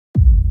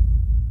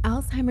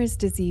Alzheimer's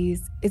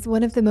disease is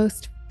one of the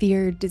most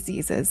feared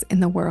diseases in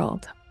the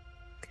world.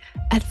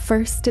 At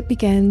first, it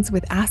begins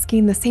with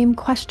asking the same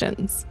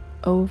questions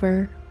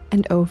over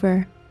and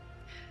over.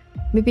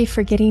 Maybe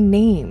forgetting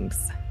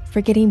names,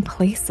 forgetting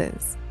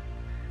places,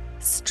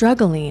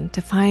 struggling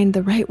to find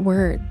the right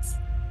words,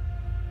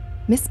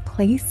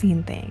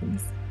 misplacing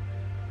things.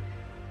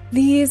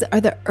 These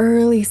are the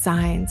early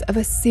signs of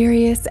a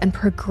serious and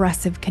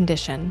progressive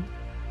condition.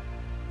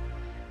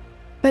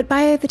 But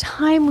by the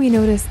time we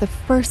notice the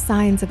first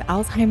signs of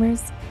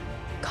Alzheimer's,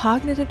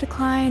 cognitive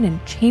decline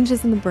and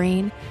changes in the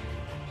brain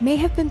may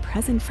have been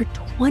present for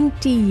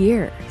 20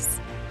 years,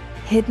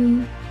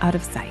 hidden out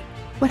of sight.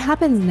 What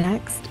happens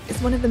next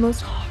is one of the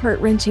most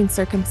heart-wrenching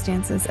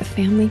circumstances a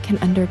family can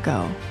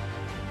undergo.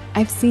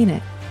 I've seen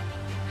it.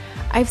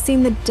 I've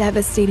seen the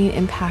devastating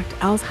impact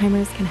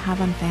Alzheimer's can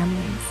have on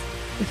families,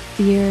 the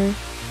fear,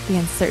 the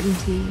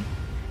uncertainty,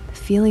 the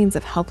feelings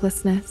of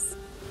helplessness.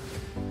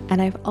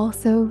 And I've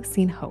also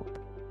seen hope.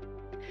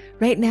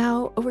 Right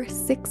now, over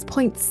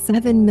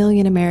 6.7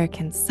 million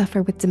Americans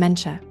suffer with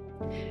dementia,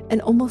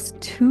 and almost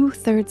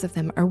 2/3 of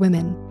them are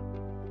women.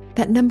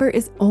 That number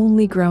is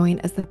only growing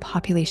as the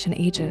population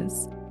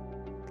ages.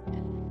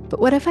 But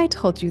what if I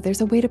told you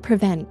there's a way to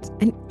prevent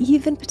and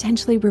even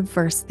potentially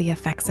reverse the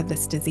effects of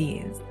this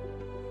disease?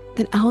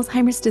 Then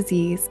Alzheimer's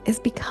disease is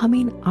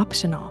becoming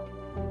optional.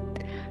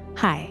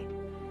 Hi,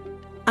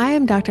 I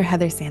am Dr.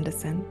 Heather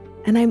Sandison,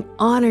 and I'm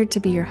honored to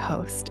be your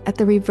host at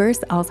the Reverse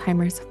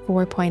Alzheimer's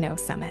 4.0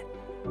 Summit.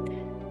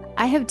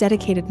 I have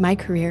dedicated my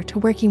career to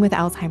working with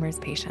Alzheimer's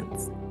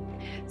patients.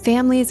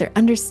 Families are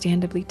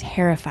understandably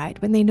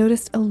terrified when they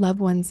notice a loved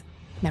one's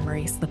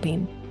memory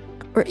slipping,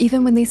 or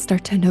even when they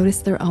start to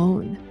notice their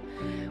own.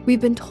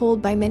 We've been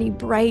told by many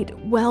bright,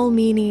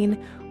 well-meaning,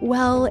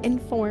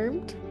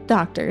 well-informed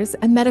doctors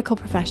and medical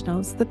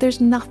professionals that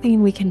there's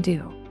nothing we can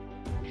do.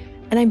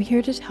 And I'm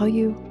here to tell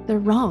you they're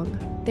wrong.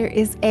 There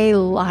is a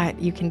lot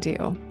you can do,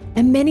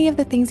 and many of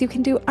the things you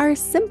can do are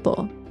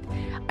simple.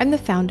 I'm the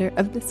founder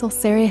of the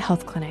Solsera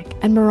Health Clinic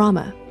and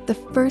Marama, the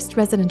first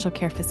residential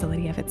care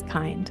facility of its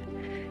kind.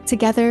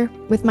 Together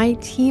with my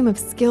team of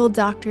skilled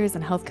doctors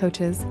and health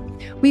coaches,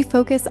 we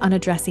focus on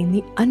addressing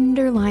the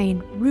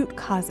underlying root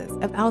causes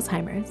of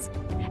Alzheimer's,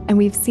 and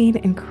we've seen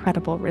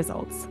incredible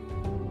results.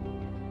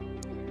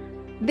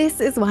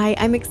 This is why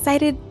I'm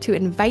excited to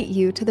invite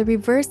you to the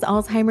Reverse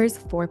Alzheimer's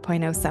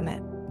 4.0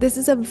 Summit. This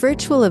is a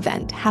virtual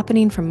event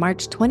happening from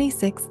March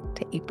 26th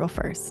to April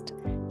 1st,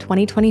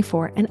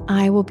 2024, and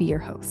I will be your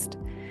host.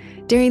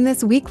 During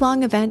this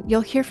week-long event,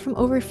 you'll hear from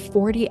over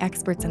 40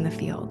 experts in the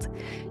field.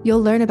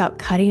 You'll learn about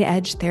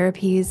cutting-edge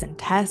therapies and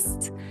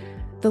tests,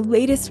 the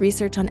latest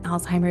research on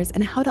Alzheimer's,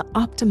 and how to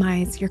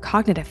optimize your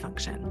cognitive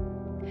function.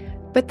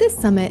 But this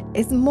summit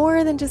is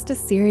more than just a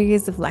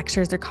series of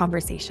lectures or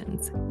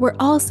conversations. We're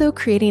also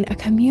creating a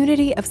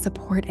community of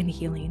support and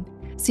healing,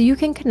 so you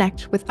can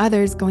connect with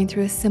others going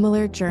through a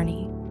similar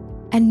journey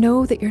and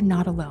know that you're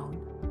not alone.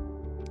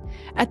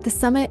 At the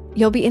summit,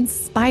 you'll be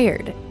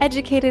inspired,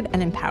 educated,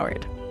 and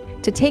empowered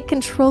to take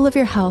control of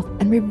your health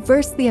and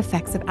reverse the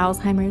effects of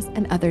Alzheimer's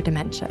and other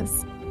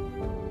dementias.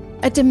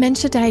 A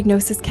dementia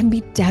diagnosis can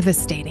be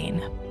devastating.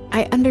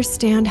 I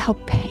understand how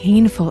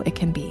painful it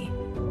can be,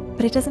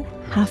 but it doesn't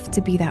have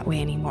to be that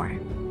way anymore.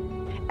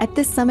 At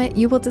this summit,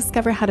 you will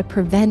discover how to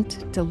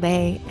prevent,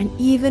 delay, and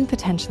even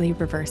potentially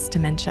reverse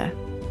dementia.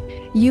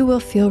 You will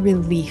feel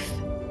relief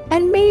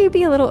and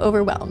maybe a little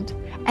overwhelmed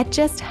at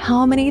just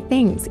how many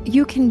things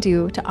you can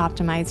do to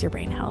optimize your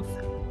brain health.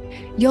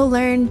 You'll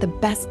learn the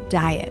best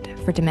diet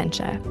for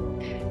dementia,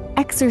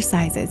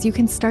 exercises you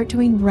can start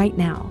doing right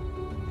now.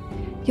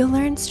 You'll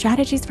learn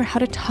strategies for how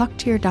to talk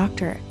to your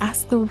doctor,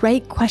 ask the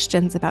right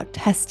questions about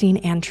testing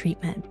and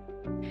treatment.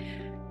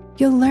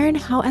 You'll learn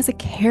how, as a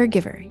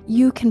caregiver,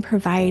 you can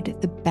provide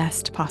the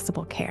best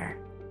possible care.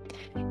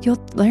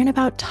 You'll learn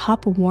about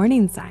top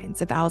warning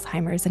signs of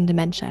Alzheimer's and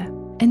dementia,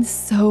 and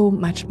so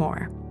much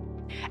more.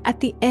 At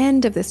the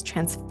end of this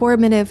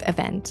transformative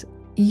event,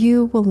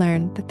 you will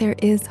learn that there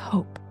is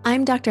hope.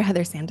 I'm Dr.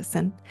 Heather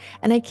Sandison,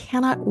 and I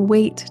cannot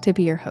wait to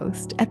be your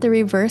host at the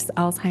Reverse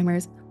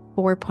Alzheimer's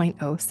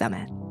 4.0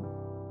 Summit.